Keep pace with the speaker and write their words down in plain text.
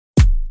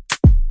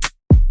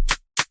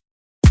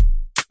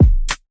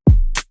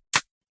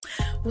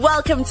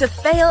Welcome to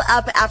Fail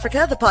Up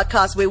Africa, the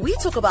podcast where we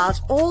talk about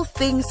all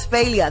things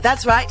failure.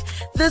 That's right.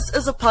 This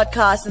is a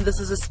podcast and this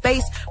is a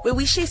space where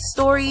we share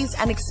stories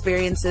and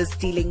experiences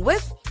dealing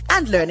with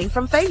and learning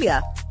from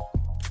failure.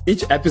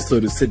 Each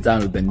episode will sit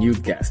down with a new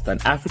guest, an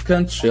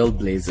African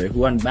trailblazer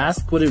who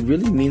unmasks what it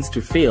really means to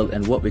fail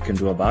and what we can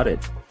do about it.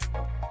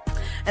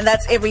 And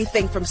that's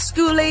everything from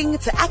schooling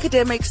to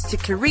academics to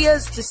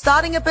careers to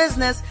starting a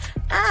business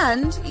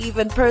and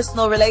even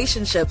personal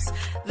relationships.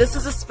 This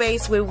is a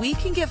space where we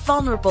can get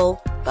vulnerable,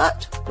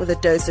 but with a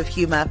dose of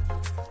humor.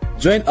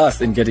 Join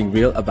us in getting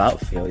real about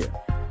failure.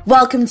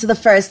 Welcome to the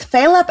first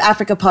Fail Up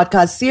Africa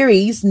podcast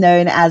series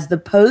known as the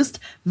Post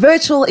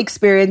Virtual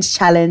Experience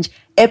Challenge,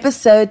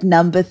 episode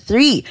number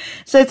 3.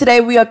 So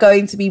today we are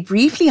going to be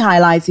briefly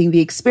highlighting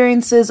the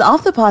experiences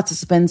of the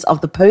participants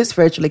of the Post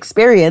Virtual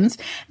Experience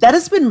that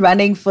has been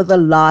running for the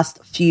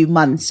last few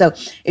months. So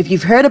if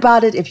you've heard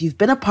about it, if you've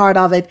been a part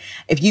of it,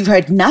 if you've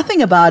heard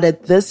nothing about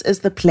it, this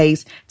is the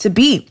place to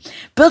be.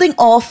 Building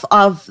off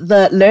of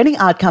the learning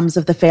outcomes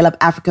of the Fail Up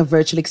Africa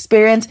Virtual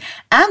Experience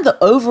and the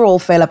overall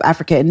Fail Up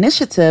Africa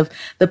initiative,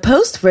 the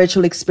Post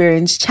Virtual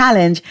Experience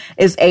Challenge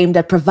is aimed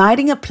at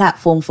providing a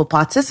platform for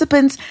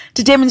participants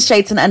to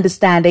demonstrate an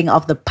understanding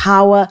of the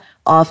power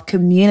of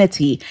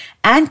community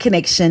and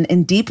connection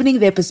in deepening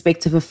their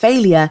perspective of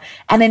failure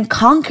and in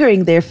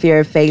conquering their fear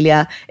of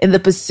failure in the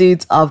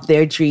pursuit of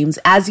their dreams.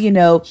 As you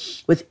know,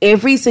 with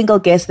every single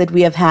guest that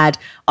we have had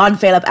on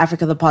Fail Up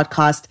Africa, the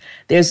podcast,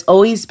 there's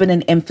always been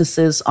an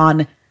emphasis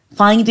on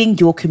finding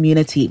your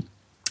community,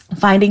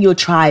 finding your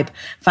tribe,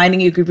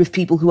 finding your group of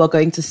people who are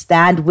going to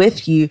stand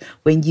with you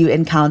when you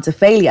encounter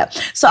failure.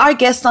 So our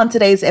guests on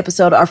today's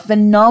episode are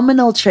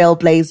phenomenal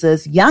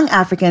trailblazers, young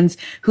Africans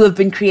who have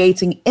been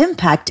creating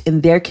impact in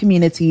their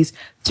communities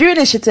through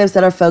initiatives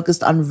that are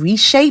focused on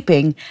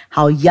reshaping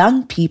how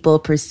young people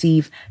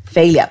perceive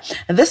failure.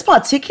 And this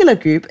particular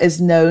group is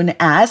known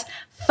as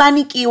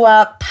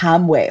Fanikiwa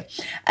Pamwe,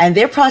 and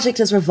their project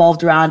has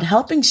revolved around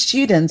helping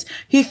students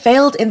who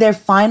failed in their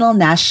final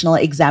national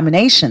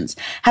examinations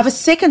have a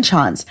second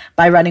chance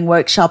by running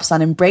workshops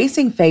on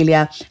embracing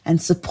failure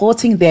and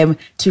supporting them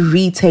to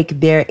retake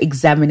their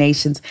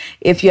examinations.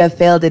 If you have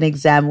failed an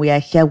exam, we are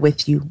here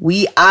with you.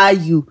 We are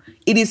you.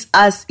 It is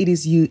us, it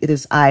is you, it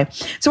is I.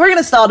 So we're going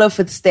to start off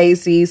with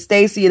Stacey.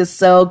 Stacey, it is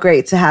so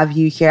great to have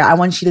you here. I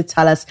want you to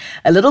tell us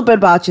a little bit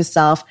about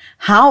yourself,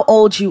 how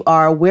old you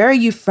are, where are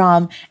you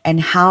from, and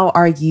how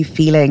are you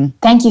feeling?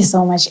 Thank you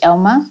so much,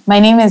 Elma. My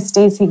name is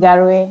Stacey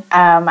Garwe.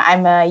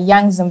 I'm a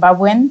young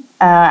Zimbabwean.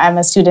 I'm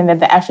a student at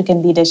the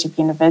African Leadership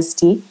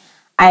University.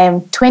 I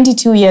am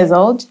 22 years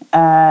old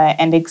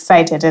and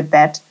excited at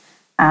that.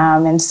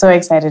 And so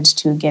excited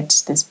to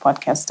get this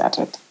podcast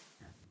started.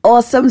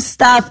 Awesome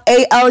stuff.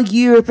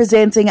 ALU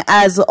representing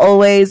as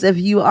always. If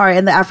you are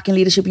in the African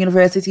Leadership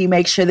University,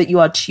 make sure that you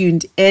are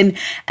tuned in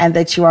and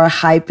that you are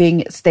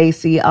hyping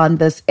Stacey on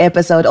this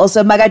episode.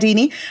 Also,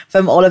 Magadini,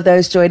 from all of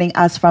those joining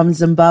us from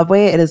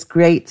Zimbabwe. It is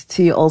great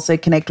to also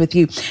connect with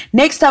you.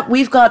 Next up,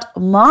 we've got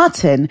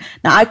Martin.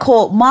 Now, I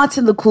call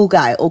Martin the cool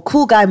guy, or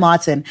cool guy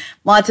Martin.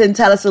 Martin,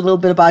 tell us a little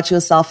bit about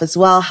yourself as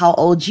well, how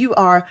old you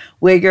are,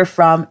 where you're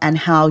from, and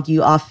how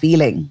you are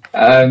feeling.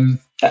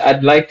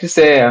 I'd like to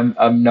say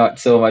I'm not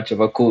so much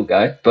of a cool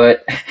guy,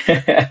 but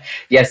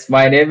yes,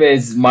 my name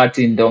is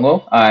Martin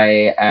Ndung'u.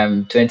 I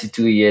am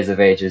 22 years of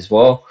age as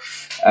well.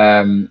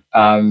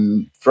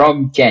 I'm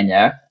from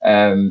Kenya,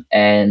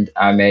 and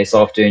I'm a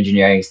software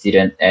engineering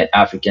student at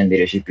African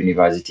Leadership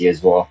University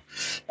as well.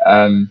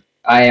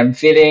 I am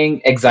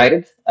feeling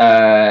excited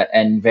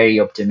and very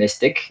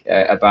optimistic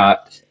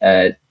about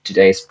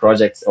today's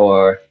project,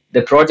 or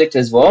the project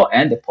as well,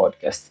 and the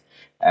podcast.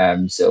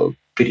 So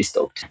pretty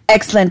stoked.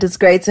 Excellent. It's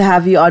great to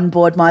have you on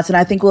board, Martin.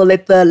 I think we'll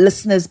let the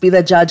listeners be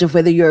the judge of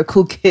whether you're a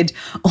cool kid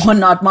or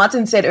not.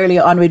 Martin said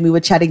earlier on when we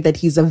were chatting that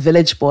he's a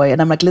village boy. And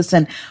I'm like,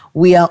 listen,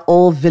 we are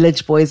all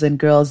village boys and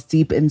girls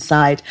deep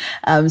inside.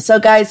 So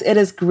guys, it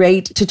is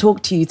great to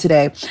talk to you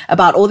today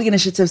about all the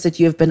initiatives that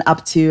you have been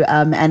up to.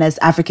 And as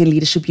African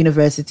Leadership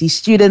University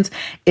students,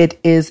 it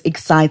is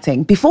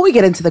exciting. Before we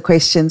get into the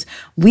questions,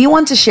 we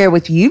want to share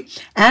with you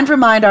and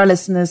remind our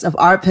listeners of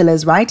our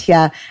pillars right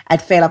here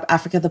at Fail Up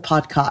Africa, the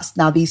podcast.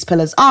 Now, these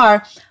pillars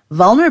are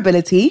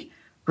vulnerability,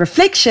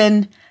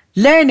 reflection,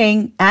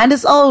 learning, and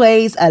as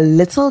always, a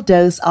little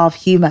dose of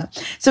humor.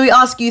 So we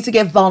ask you to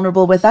get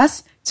vulnerable with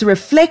us, to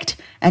reflect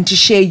and to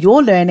share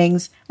your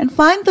learnings and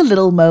find the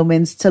little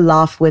moments to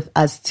laugh with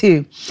us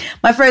too.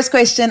 My first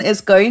question is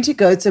going to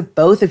go to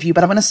both of you,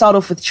 but I'm going to start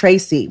off with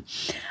Tracy.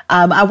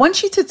 I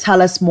want you to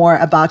tell us more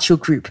about your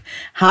group.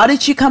 How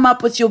did you come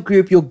up with your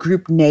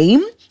group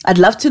name? I'd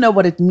love to know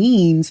what it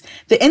means,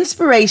 the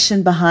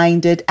inspiration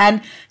behind it,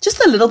 and just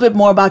a little bit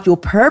more about your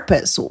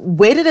purpose.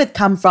 Where did it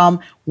come from?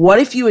 What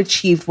have you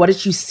achieved? What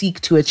did you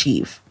seek to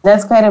achieve?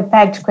 That's quite a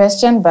packed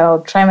question, but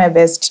I'll try my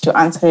best to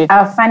answer it.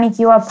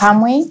 Fanikiwa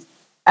Pamwe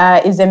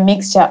is a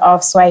mixture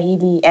of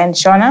Swahili and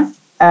Shona.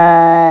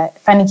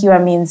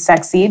 Fanikiwa means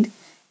succeed,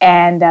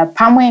 and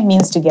Pamwe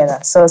means together.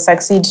 So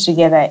succeed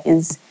together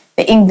is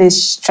the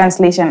English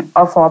translation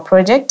of our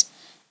project.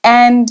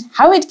 And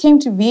how it came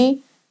to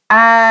be,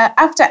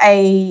 After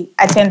I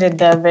attended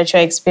the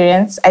virtual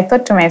experience, I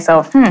thought to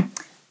myself,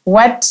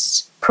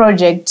 what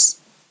project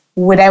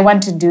would I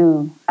want to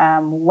do?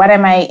 What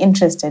am I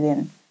interested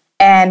in?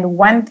 And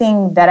one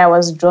thing that I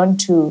was drawn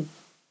to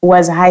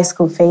was high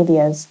school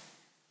failures.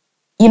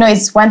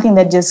 It's one thing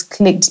that just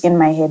clicked in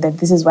my head that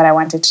this is what I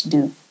wanted to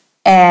do.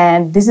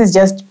 And this is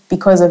just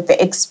because of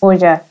the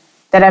exposure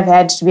that I've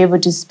had to be able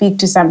to speak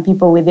to some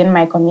people within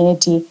my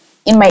community,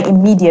 in my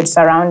immediate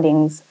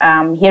surroundings,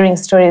 hearing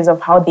stories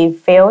of how they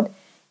failed,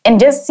 and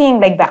just seeing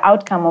like the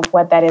outcome of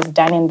what that has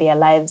done in their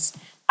lives,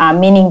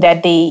 meaning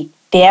that they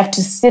have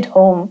to sit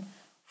home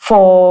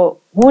for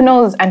who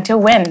knows until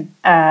when,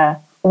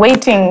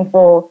 waiting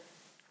for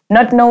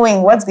not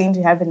knowing what's going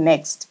to happen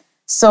next.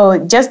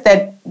 So just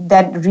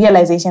that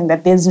realization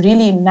that there's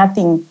really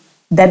nothing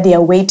that they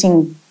are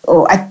waiting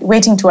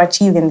to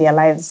achieve in their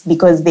lives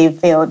because they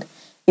failed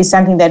is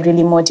something that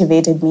really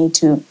motivated me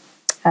to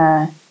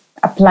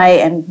apply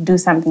and do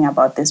something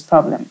about this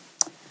problem.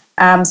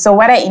 So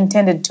what I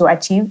intended to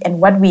achieve and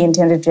what we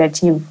intended to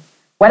achieve,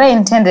 what I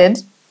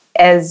intended,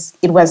 as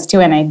it was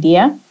still an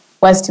idea,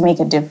 was to make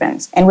a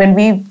difference. And when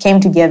we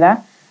came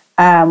together,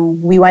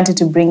 we wanted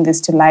to bring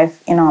this to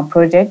life in our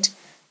project.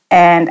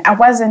 And I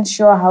wasn't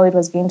sure how it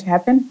was going to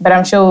happen, but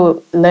I'm sure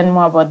we'll learn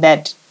more about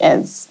that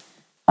as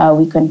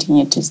we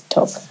continue to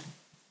talk.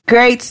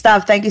 Great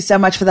stuff. Thank you so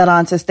much for that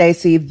answer,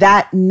 Stacey.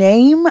 That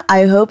name,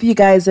 I hope you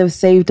guys have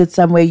saved it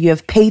somewhere. You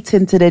have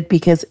patented it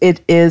because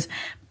it is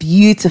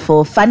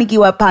beautiful.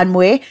 Fanikiwa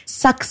Pamwe,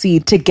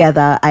 succeed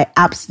together. I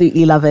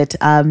absolutely love it.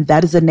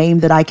 That is a name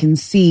that I can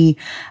see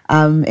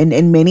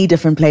in many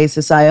different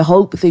places. So I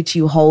hope that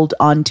you hold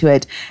on to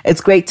it.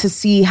 It's great to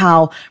see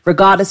how,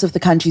 regardless of the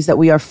countries that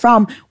we are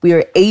from, we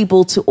are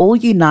able to all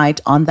unite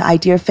on the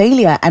idea of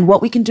failure and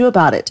what we can do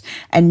about it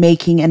and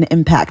making an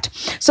impact.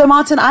 So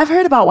Martin, I've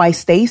heard about why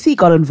Stacey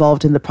got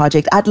involved in the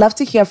project. I'd love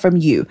to hear from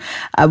you.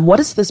 What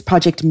does this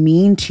project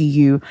mean to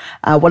you?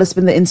 What has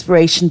been the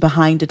inspiration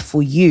behind it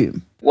for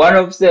you? One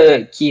of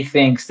the key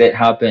things that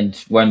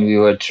happened when we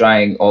were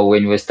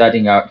when we were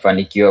starting out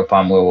Fanikiwa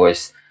Pamwe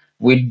was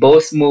we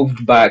both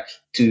moved back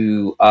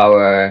to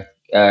our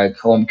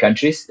home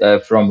countries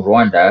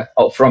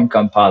from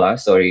Kampala,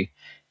 sorry.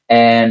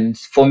 And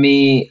for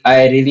me,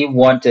 I really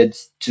wanted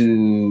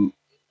to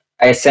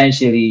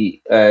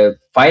essentially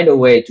find a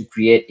way to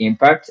create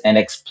impact and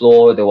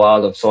explore the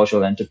world of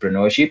social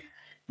entrepreneurship.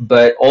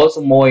 But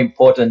also more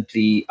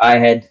importantly, I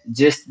had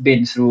just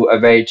been through a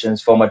very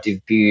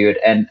transformative period,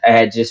 and I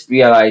had just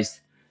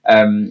realized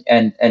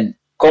and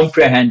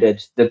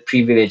comprehended the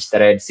privilege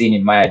that I had seen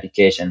in my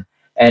education.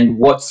 And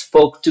what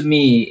spoke to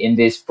me in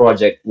this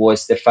project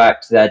was the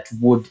fact that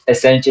would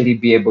essentially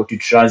be able to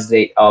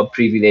translate our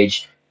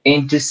privilege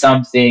into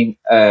something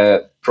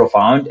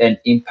profound and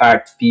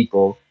impact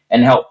people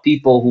and help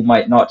people who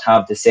might not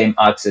have the same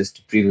access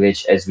to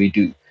privilege as we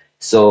do.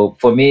 So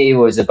for me, it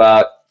was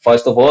about,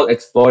 first of all,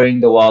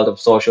 exploring the world of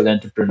social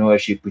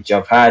entrepreneurship, which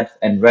I've had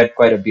and read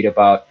quite a bit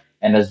about,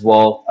 and as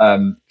well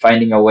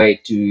finding a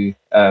way to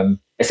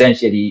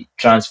essentially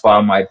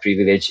transform my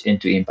privilege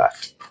into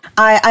impact.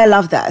 I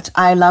love that.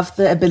 I love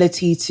the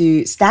ability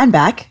to stand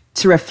back,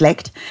 to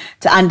reflect,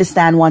 to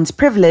understand one's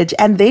privilege,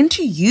 and then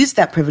to use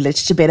that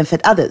privilege to benefit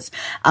others.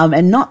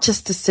 And not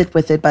just to sit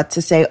with it, but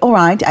to say, all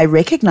right, I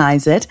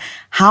recognize it.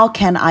 How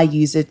can I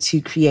use it to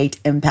create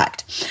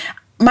impact?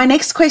 My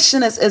next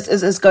question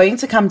is going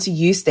to come to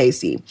you,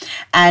 Stacey.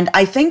 And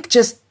I think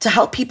just to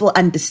help people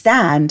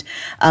understand,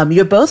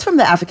 you're both from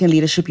the African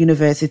Leadership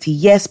University,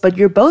 yes, but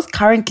you're both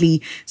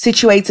currently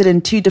situated in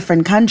two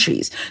different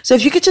countries. So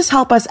if you could just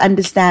help us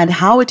understand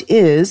how it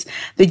is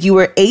that you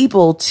were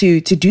able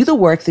to do the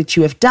work that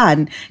you have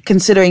done,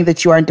 considering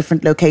that you are in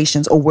different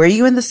locations, or were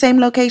you in the same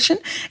location?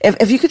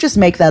 If you could just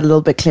make that a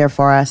little bit clear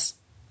for us.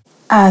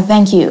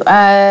 Thank you.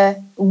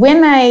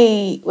 When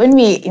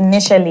we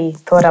initially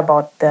thought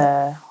about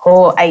the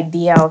whole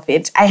idea of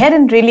it, I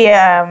hadn't really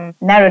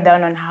narrowed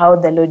down on how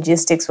the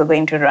logistics were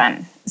going to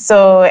run.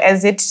 So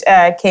as it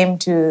came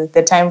to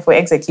the time for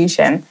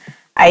execution,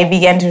 I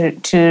began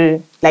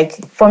to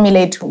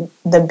formulate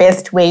the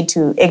best way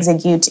to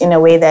execute in a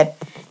way that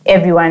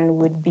everyone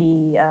would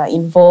be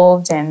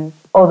involved and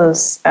all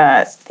those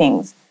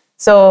things.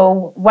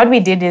 So what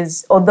we did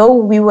is, although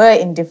we were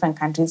in different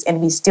countries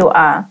and we still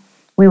are,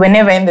 we were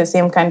never in the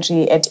same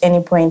country at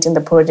any point in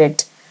the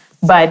project,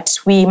 but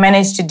we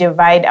managed to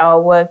divide our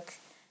work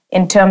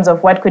in terms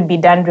of what could be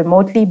done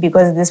remotely,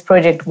 because this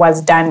project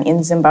was done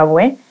in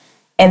Zimbabwe,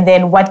 and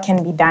then what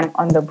can be done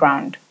on the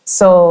ground.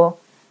 So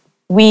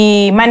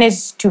we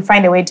managed to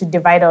find a way to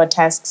divide our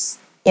tasks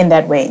in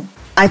that way.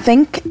 I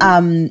think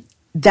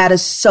That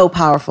is so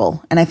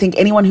powerful. And I think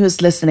anyone who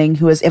is listening,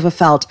 who has ever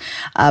felt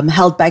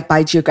held back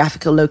by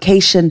geographical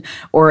location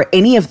or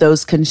any of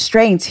those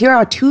constraints, here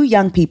are two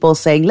young people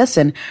saying,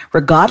 listen,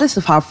 regardless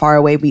of how far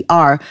away we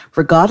are,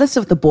 regardless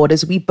of the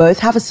borders, we both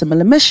have a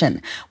similar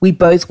mission. We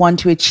both want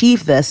to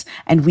achieve this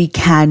and we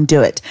can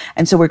do it.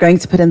 And so we're going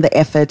to put in the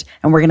effort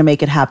and we're going to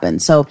make it happen.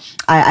 So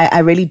I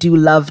really do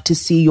love to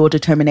see your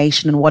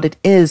determination and what it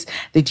is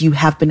that you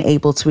have been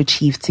able to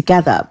achieve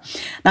together.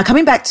 Now,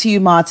 coming back to you,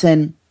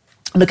 Martin.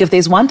 Look, if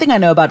there's one thing I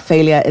know about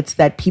failure, it's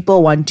that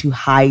people want to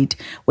hide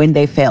when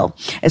they fail,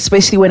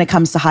 especially when it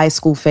comes to high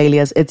school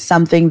failures. It's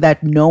something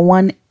that no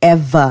one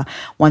ever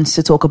wants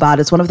to talk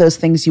about. It's one of those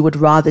things you would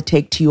rather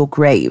take to your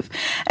grave.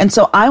 And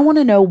so I want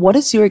to know, what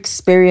has your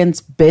experience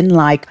been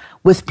like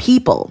with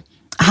people?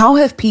 How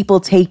have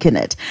people taken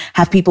it?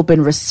 Have people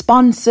been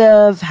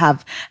responsive?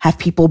 Have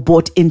people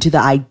bought into the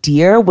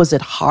idea? Was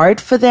it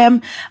hard for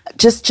them?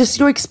 Just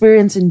your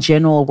experience in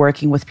general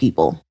working with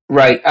people.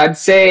 Right. I'd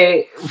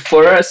say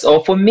for us,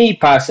 or for me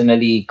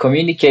personally,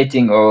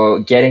 communicating or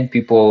getting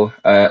people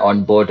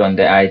on board on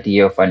the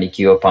idea of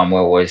Fanikiwa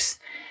Pamwe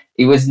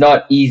was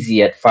not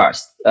easy at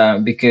first,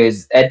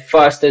 because at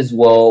first as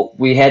well,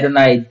 we had an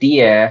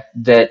idea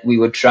that we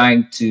were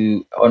trying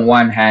to, on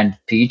one hand,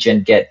 pitch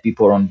and get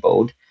people on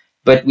board,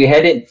 but we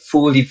hadn't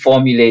fully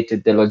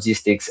formulated the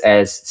logistics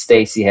as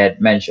Stacey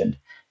had mentioned.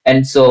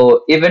 And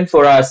so even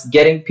for us,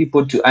 getting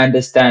people to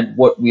understand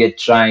what we are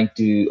trying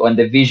to, on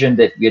the vision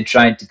that we are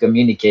trying to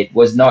communicate,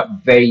 was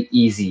not very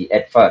easy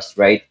at first,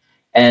 right?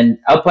 And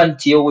up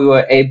until we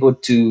were able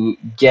to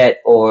get,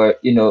 or,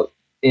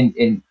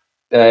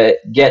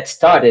 get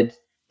started,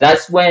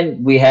 that's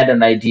when we had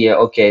an idea,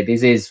 okay,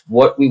 this is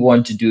what we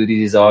want to do. This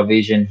is our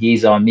vision.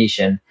 Here's our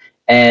mission.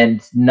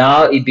 And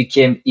now it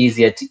became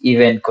easier to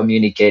even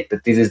communicate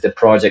that this is the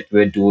project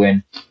we're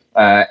doing.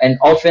 And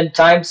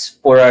oftentimes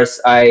for us,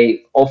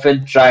 I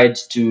often tried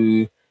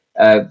to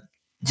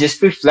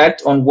just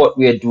reflect on what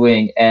we are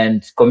doing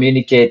and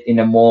communicate in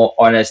a more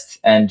honest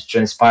and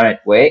transparent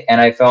way.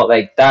 And I felt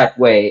like that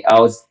way I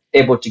was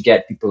able to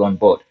get people on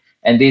board.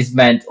 And this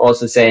meant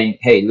also saying,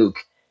 hey, look,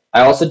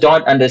 I also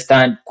don't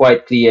understand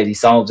quite clearly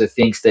some of the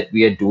things that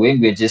we are doing.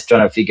 We're just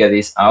trying to figure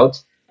this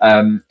out.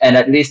 And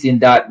at least in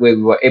that way,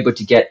 we were able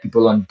to get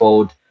people on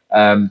board,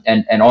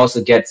 and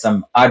also get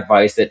some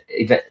advice that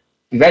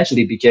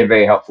eventually became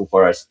very helpful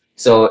for us.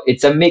 So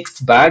it's a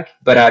mixed bag,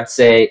 but I'd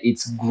say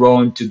it's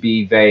grown to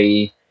be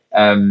very,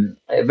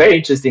 very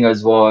interesting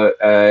as well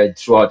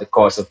throughout the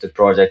course of the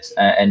project,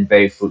 and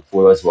very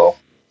fruitful as well.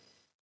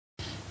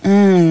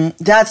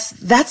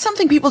 That's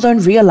something people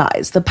don't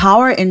realize, the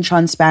power in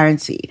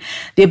transparency,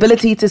 the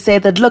ability to say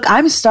that, look,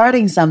 I'm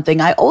starting something.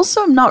 I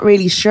also am not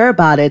really sure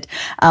about it.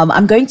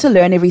 I'm going to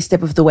learn every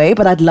step of the way,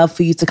 but I'd love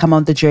for you to come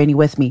on the journey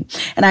with me.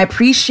 And I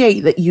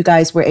appreciate that you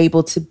guys were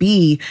able to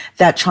be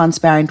that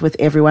transparent with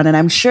everyone. And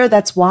I'm sure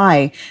that's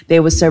why they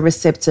were so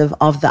receptive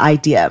of the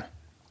idea.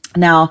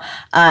 Now,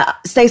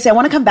 Stacey, I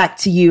want to come back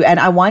to you and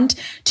I want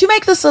to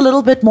make this a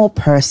little bit more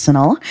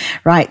personal,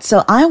 right?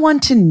 So I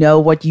want to know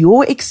what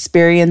your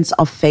experience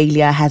of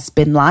failure has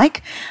been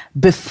like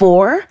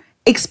before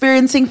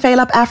experiencing Fail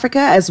Up Africa,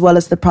 as well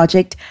as the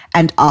project,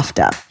 and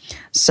after.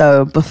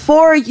 So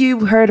before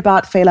you heard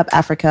about Fail Up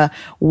Africa,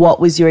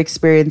 what was your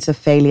experience of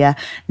failure?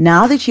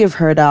 Now that you've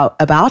heard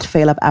about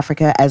Fail Up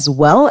Africa as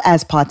well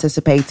as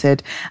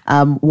participated,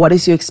 what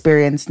is your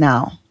experience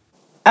now?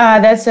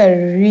 That's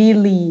a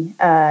really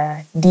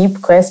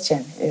deep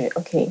question.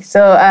 Okay,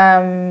 so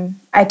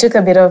I took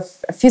a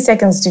few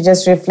seconds to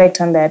just reflect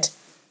on that.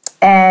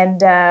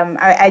 And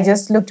I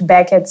just looked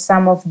back at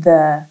some of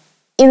the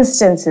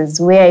instances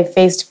where I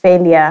faced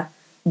failure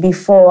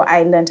before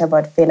I learned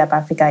about Fail Up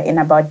Africa in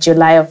about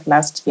July of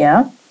last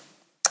year.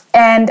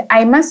 And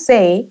I must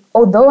say,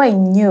 although I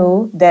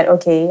knew that,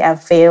 okay,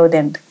 I've failed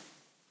and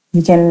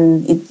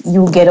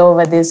you'll get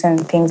over this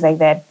and things like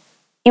that,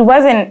 it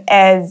wasn't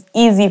as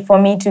easy for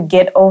me to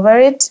get over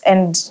it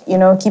and,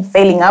 keep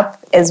failing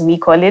up, as we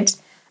call it,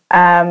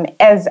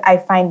 as I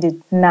find it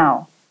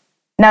now.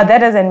 Now, that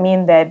doesn't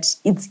mean that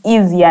it's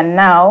easier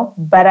now,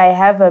 but I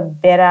have a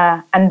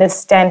better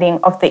understanding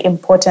of the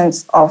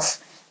importance of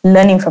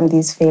learning from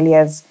these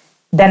failures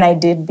than I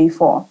did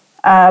before.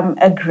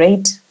 A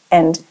great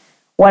and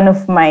one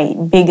of my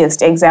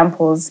biggest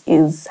examples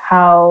is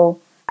how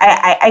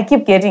I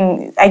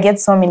get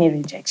so many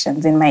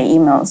rejections in my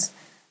emails.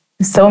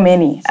 So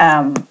many,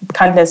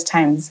 countless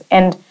times.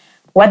 And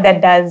what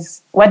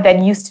that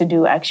used to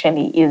do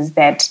actually is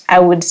that I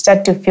would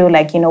start to feel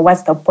like,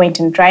 what's the point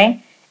in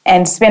trying?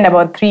 And spend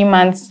about 3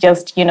 months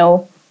just,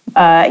 wallowing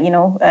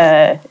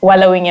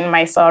in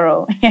my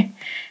sorrow.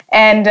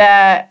 And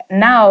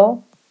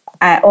now,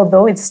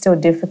 although it's still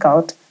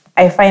difficult,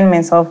 I find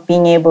myself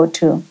being able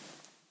to,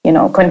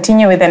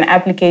 continue with an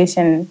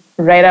application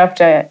right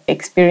after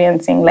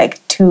experiencing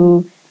like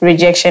 2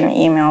 rejection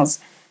emails.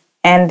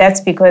 And that's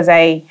because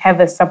I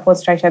have a support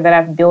structure that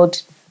I've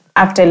built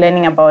after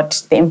learning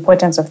about the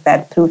importance of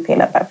that through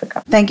Fail Up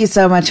Africa. Thank you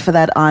so much for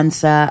that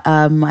answer.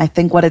 I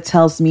think what it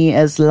tells me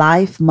is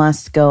life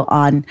must go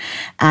on.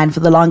 And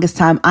for the longest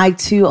time, I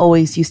too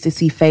always used to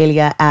see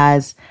failure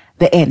as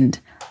the end.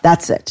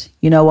 That's it.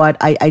 You know what?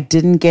 I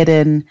didn't get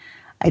in.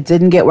 I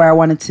didn't get where I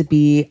wanted to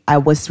be. I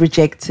was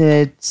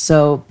rejected.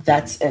 So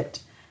that's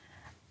it.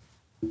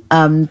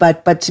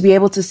 But to be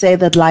able to say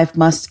that life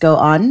must go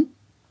on,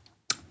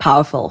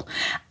 powerful.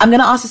 I'm going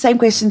to ask the same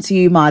question to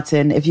you,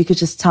 Martin. If you could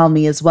just tell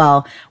me as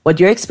well what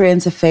your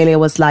experience of failure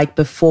was like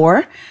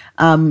before,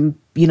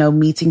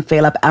 meeting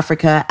Fail Up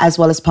Africa as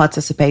well as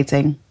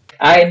participating.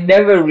 I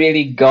never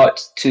really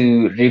got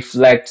to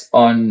reflect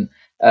on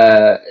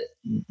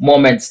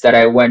moments that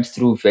I went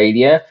through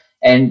failure.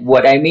 And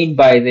what I mean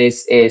by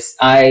this is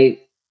I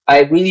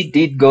really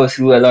did go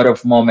through a lot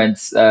of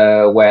moments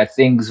where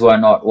things were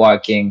not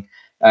working,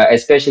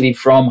 especially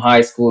from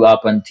high school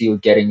up until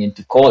getting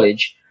into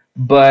college.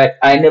 But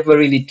I never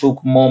really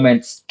took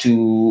moments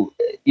to,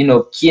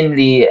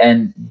 keenly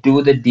and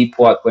do the deep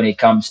work when it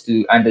comes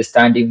to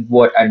understanding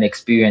what an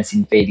experience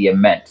in failure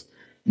meant.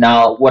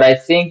 Now, what I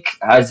think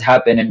has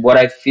happened and what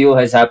I feel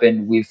has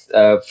happened with,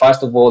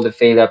 first of all, the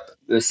Fail Up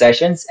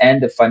sessions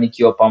and the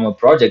Fanikiwa Pamwe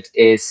project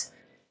is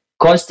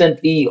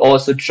constantly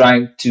also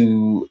trying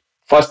to,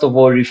 first of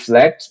all,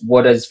 reflect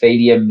what does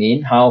failure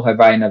mean? How have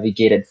I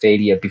navigated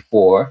failure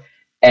before?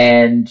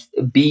 And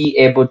be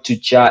able to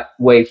chart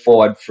way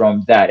forward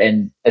from that.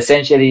 And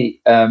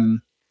essentially,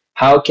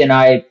 how can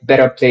I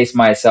better place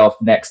myself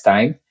next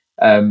time?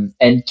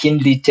 And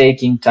keenly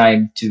taking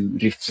time to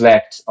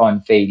reflect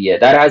on failure.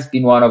 That has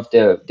been one of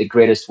the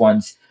greatest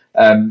ones.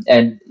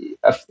 And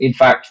in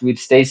fact, with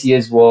Stacey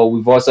as well,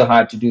 we've also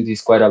had to do this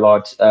quite a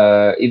lot,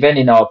 even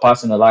in our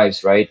personal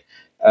lives, right?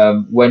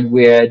 When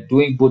we're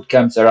doing boot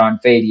camps around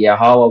failure,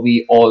 how are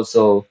we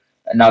also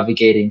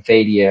navigating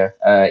failure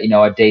in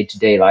our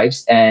day-to-day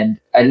lives? And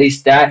at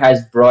least that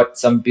has brought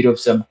some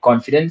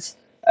confidence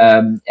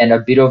and a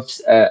bit of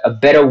a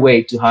better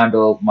way to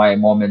handle my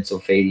moments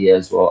of failure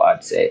as well,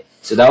 I'd say.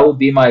 So that would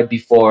be my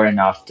before and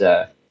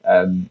after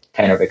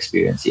kind of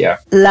experience. Yeah.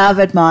 Love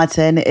it,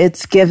 Martin.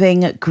 It's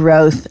giving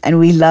growth and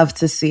we love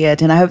to see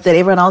it. And I hope that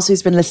everyone else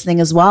who's been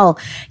listening as well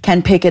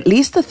can pick at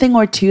least a thing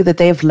or two that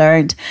they've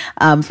learned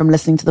from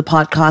listening to the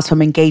podcast,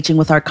 from engaging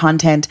with our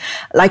content.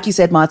 Like you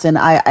said, Martin,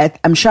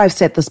 I'm sure I've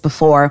said this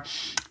before.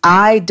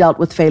 I dealt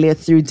with failure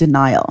through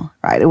denial,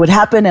 right? It would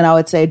happen and I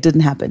would say it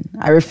didn't happen.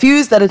 I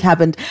refused that it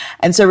happened.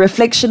 And so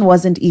reflection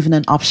wasn't even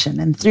an option.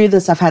 And through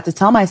this, I've had to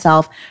tell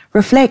myself,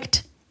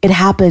 reflect. It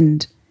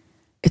happened.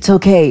 It's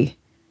okay.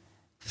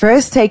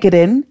 First, take it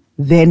in,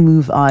 then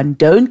move on.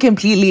 Don't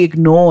completely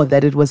ignore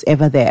that it was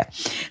ever there.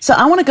 So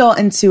I want to go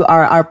into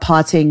our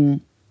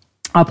parting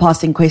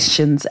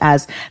questions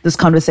as this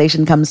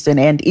conversation comes to an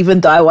end,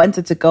 even though I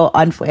wanted to go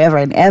on forever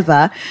and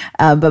ever.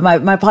 But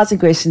my parting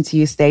question to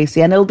you,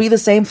 Stacey, and it'll be the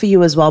same for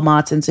you as well,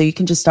 Martin, so you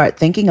can just start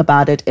thinking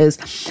about it, is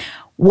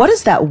what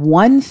is that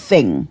one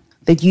thing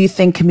that you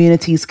think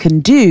communities can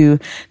do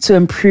to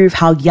improve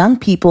how young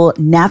people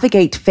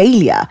navigate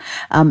failure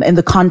in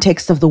the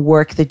context of the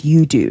work that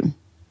you do?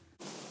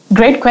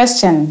 Great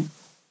question.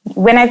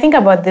 When I think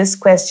about this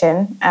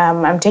question,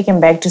 I'm taken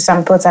back to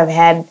some thoughts I've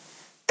had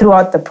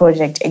throughout the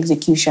project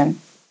execution.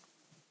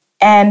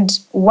 And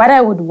what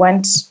I would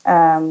want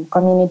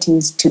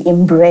communities to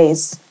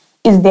embrace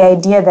is the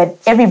idea that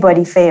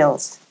everybody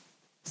fails.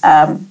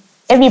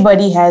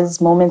 Everybody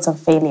has moments of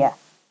failure.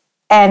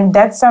 And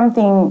that's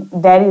something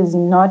that is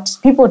not,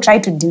 people try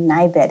to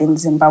deny that in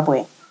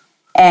Zimbabwe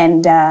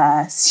and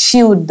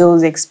shield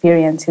those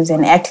experiences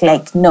and act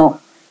like, no,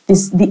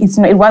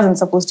 it wasn't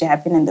supposed to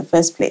happen in the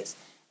first place.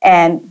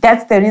 And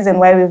that's the reason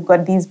why we've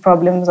got these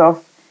problems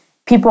of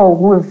people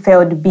who have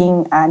failed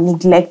being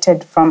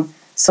neglected from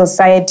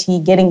society,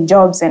 getting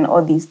jobs and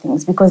all these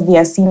things because they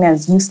are seen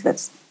as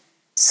useless.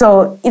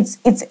 So it's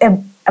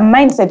a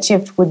mindset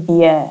shift would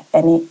be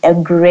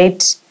a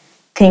great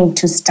thing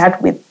to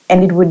start with,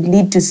 and it would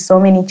lead to so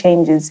many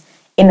changes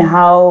in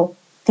how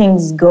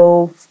things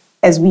go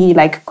as we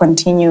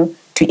continue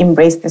to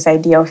embrace this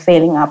idea of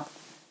failing up.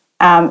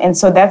 And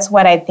so that's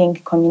what I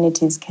think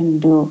communities can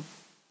do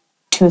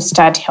to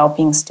start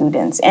helping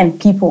students and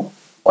people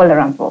all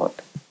around the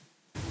world.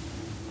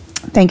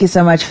 Thank you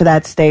so much for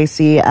that,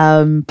 Stacey.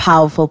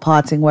 Powerful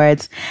parting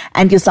words.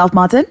 And yourself,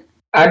 Martin?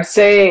 I'd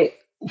say,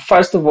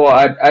 first of all,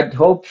 I'd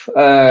hope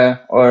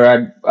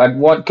I'd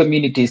want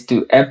communities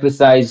to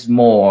empathize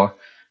more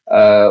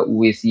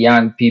with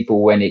young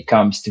people when it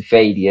comes to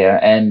failure.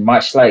 And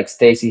much like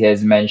Stacey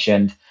has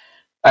mentioned,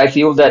 I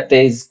feel that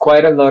there's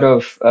quite a lot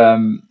of,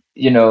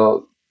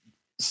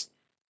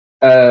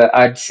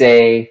 I'd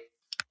say,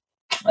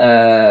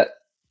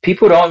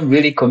 people don't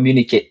really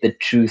communicate the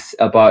truth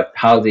about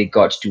how they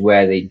got to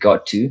where they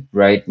got to,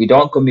 right? We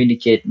don't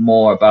communicate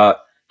more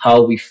about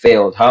how we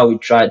failed, how we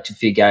tried to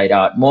figure it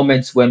out,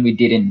 moments when we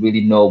didn't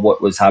really know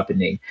what was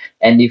happening.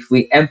 And if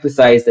we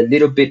empathized a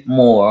little bit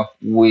more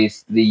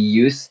with the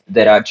youth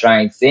that are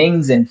trying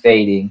things and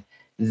failing,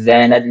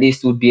 then at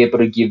least we'll be able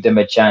to give them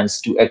a chance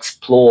to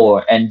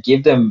explore and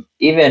give them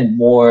even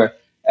more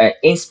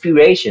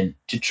inspiration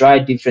to try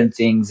different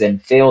things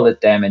and fail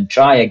at them and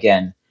try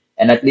again.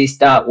 And at least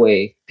that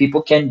way,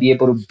 people can be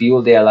able to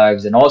build their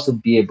lives and also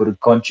be able to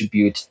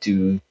contribute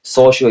to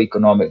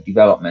socio-economic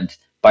development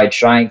by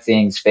trying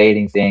things,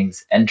 failing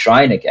things, and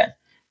trying again.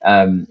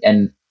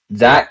 And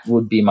that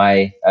would be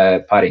my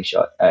parting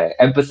shot.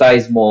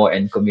 Empathize more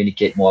and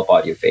communicate more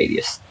about your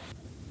failures.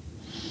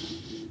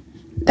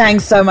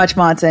 Thanks so much,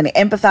 Martin.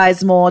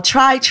 Empathize more,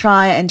 try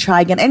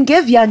again, and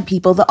give young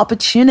people the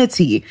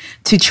opportunity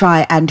to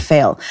try and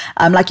fail.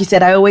 Like you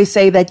said, I always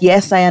say that,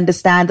 yes, I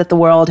understand that the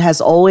world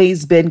has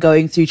always been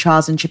going through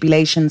trials and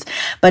tribulations,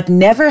 but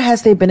never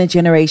has there been a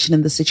generation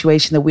in the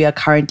situation that we are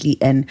currently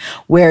in,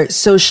 where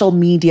social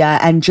media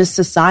and just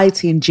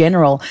society in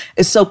general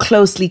is so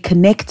closely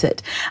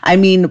connected. I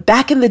mean,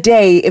 back in the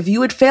day, if you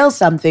would fail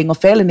something or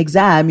fail an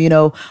exam,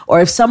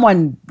 or if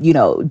someone,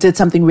 did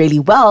something really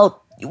well,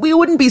 we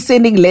wouldn't be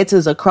sending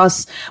letters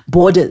across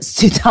borders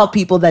to tell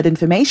people that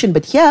information.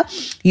 But here,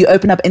 you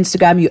open up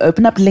Instagram, you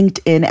open up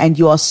LinkedIn, and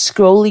you are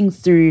scrolling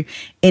through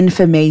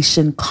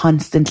information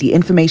constantly,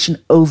 information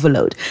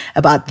overload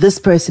about this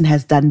person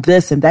has done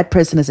this and that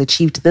person has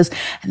achieved this.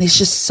 And there's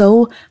just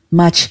so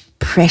much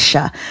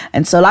pressure.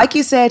 And so, like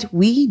you said,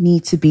 we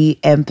need to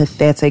be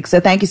empathetic. So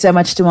thank you so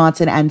much to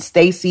Martin and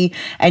Stacey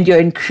and your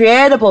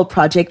incredible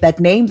project, that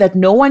name that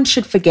no one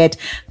should forget,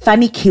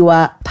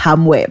 Fanikiwa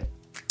Pamwe.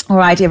 All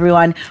right,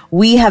 everyone,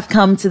 we have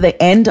come to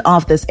the end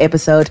of this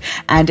episode.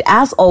 And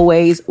as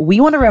always,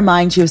 we want to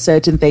remind you of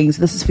certain things.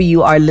 This is for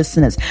you, our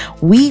listeners.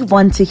 We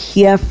want to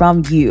hear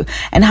from you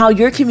and how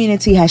your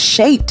community has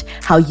shaped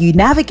how you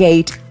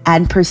navigate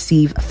and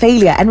perceive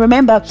failure. And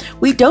remember,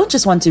 we don't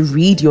just want to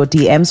read your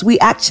DMs, we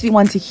actually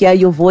want to hear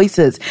your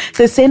voices.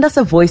 So send us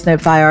a voice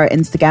note via our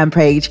Instagram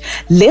page.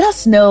 Let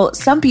us know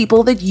some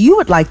people that you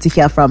would like to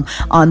hear from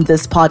on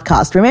this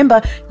podcast.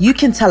 Remember, you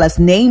can tell us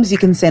names, you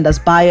can send us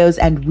bios,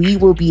 and we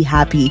will be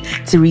happy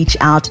to reach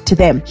out to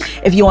them.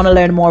 If you want to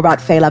learn more about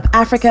Fail Up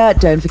Africa,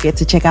 don't forget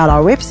to check out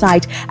our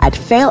website at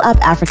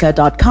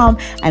failupafrica.com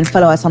and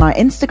follow us on our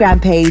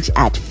Instagram page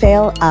at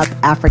Fail Up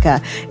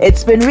Africa.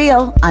 It's been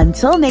real.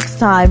 Until next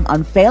time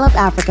on Fail Up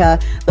Africa,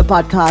 the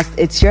podcast,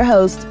 it's your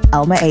host,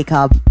 Elma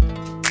Acob.